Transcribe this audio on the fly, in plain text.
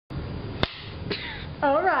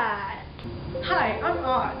Alright. Hi, I'm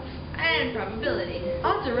odds. And probability.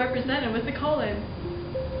 Odds are represented with the colon.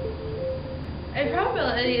 A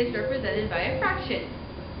probability is represented by a fraction.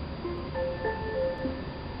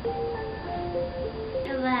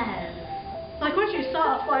 11. Like what you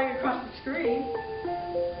saw flying across the screen.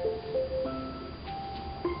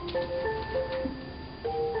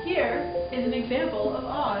 Here is an example of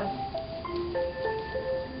odds.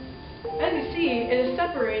 As you see, it is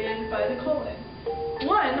separated by the colon.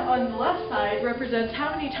 1 on the left side represents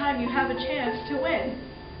how many times you have a chance to win.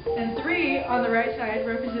 And 3 on the right side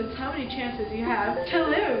represents how many chances you have to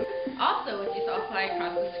lose. Also, what you saw flying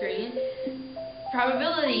across the screen,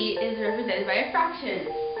 probability is represented by a fraction.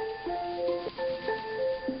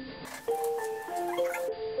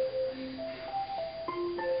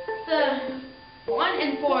 The 1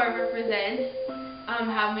 and 4 represent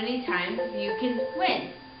how many times you can win,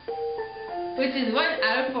 which is 1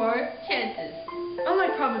 out of 4 chances.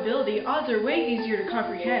 Unlike probability, odds are way easier to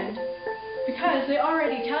comprehend because they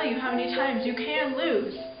already tell you how many times you can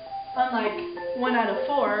lose. Unlike 1 out of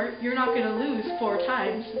 4, you're not going to lose 4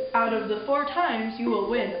 times. Out of the 4 times, you will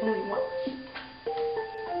win only once.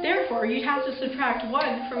 Therefore, you'd have to subtract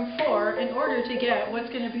 1 from 4 in order to get what's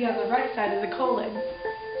going to be on the right side of the colon.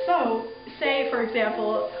 So, say for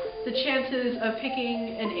example, the chances of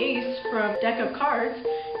picking an ace from a deck of cards,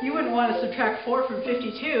 you wouldn't want to subtract 4 from 52.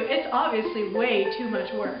 It's obviously way too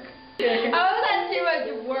much work. How is that too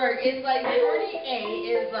much work? It's like 48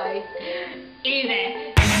 is like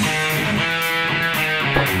easy.